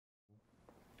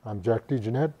I'm Jack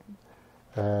DeJohnette,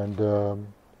 and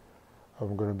I'm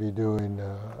going to be doing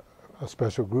a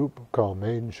special group called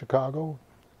Made in Chicago,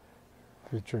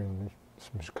 featuring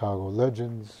some Chicago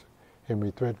legends,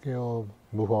 Henry Threadgill,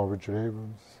 Muhal Richard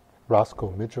Abrams,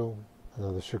 Roscoe Mitchell,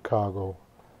 another Chicago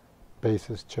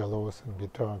bassist, celloist, and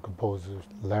guitar composer,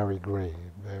 Larry Gray,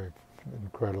 very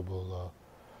incredible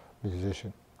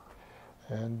musician.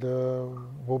 And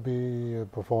we'll be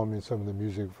performing some of the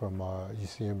music from our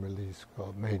ECM release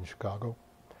called Made in Chicago,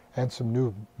 and some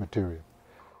new material.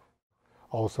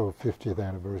 Also, 50th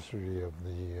anniversary of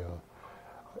the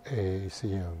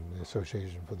AACM, the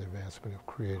Association for the Advancement of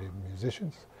Creative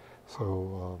Musicians.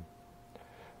 So,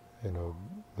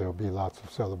 there'll be lots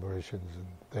of celebrations and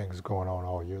things going on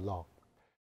all year long.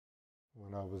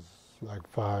 When I was like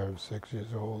 5, 6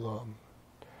 years old,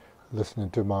 listening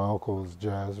to my uncle's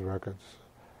jazz records,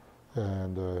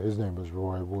 and his name was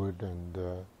Roy Wood, and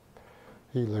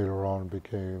he later on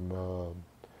became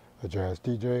a jazz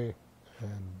DJ,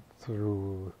 and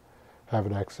through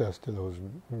having access to those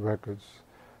records,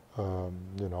 I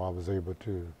was able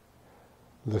to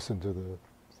listen to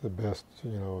the best,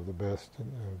 the best of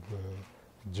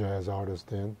jazz artists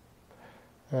then.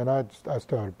 And I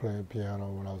started playing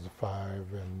piano when I was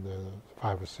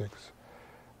 5 or 6,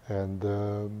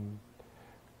 and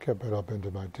kept it up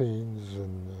into my teens,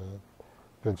 and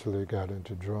eventually got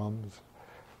into drums.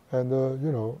 And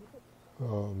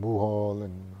Muhal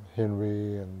and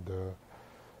Henry and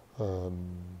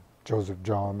Joseph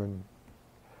Jarman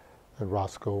and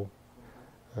Roscoe,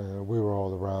 we were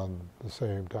all around the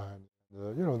same time.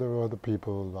 There were other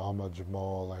people, Ahmad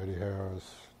Jamal, Eddie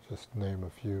Harris, just to name a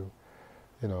few.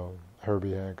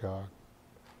 Herbie Hancock,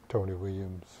 Tony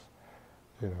Williams.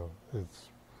 It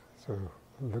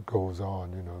goes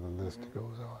on. The list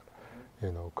goes on.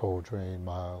 Coltrane,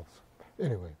 Miles.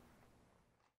 Anyway,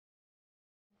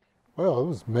 well, it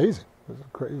was amazing.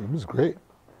 It was great.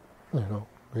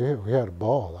 We had a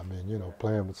ball. I mean,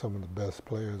 playing with some of the best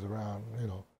players around.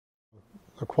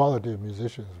 The quality of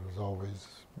musicians was always,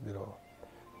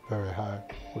 very high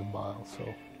with Miles.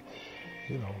 So,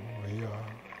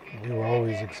 we were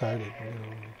always excited,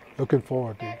 looking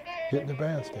forward to hitting the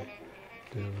bandstand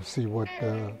to see what,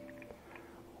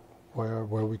 where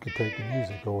we could take the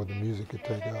music, or where the music could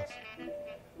take us,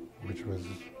 which was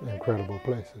incredible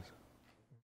places.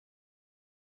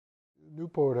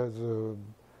 Newport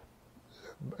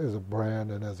is a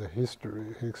brand and has a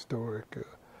historically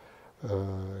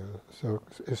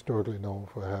known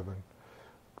for having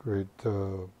great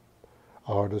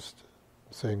artists,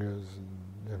 singers,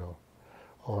 and,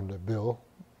 on the bill,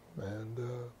 and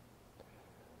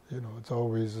it's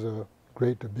always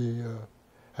great to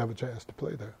have a chance to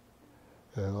play there,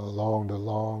 and along the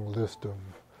long list of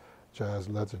jazz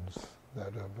legends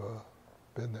that have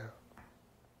been there.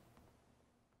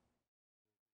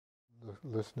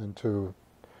 Listening to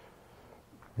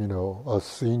us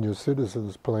senior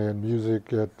citizens playing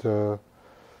music at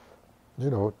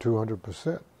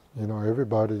 200%.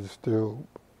 Everybody's still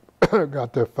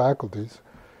got their faculties.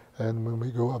 And when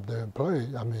we go up there and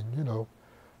play, I mean,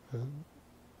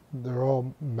 they're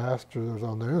all masters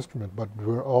on their instrument, but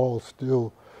we're all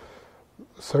still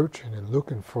searching and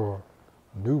looking for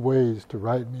new ways to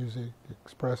write music,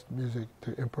 express music,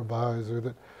 to improvise with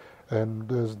it. And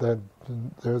there's that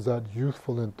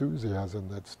youthful enthusiasm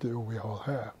that still we all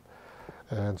have.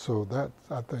 And so that,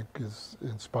 I think, is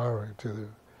inspiring to the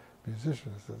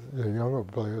musicians, the younger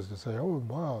players, to say, oh,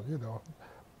 wow,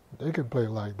 they can play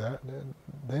like that, and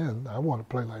then I want to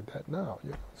play like that now.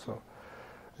 So,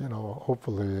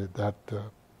 hopefully that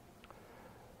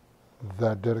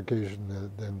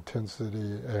dedication, the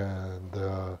intensity,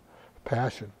 and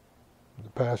passion. The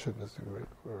passion is the great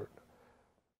word.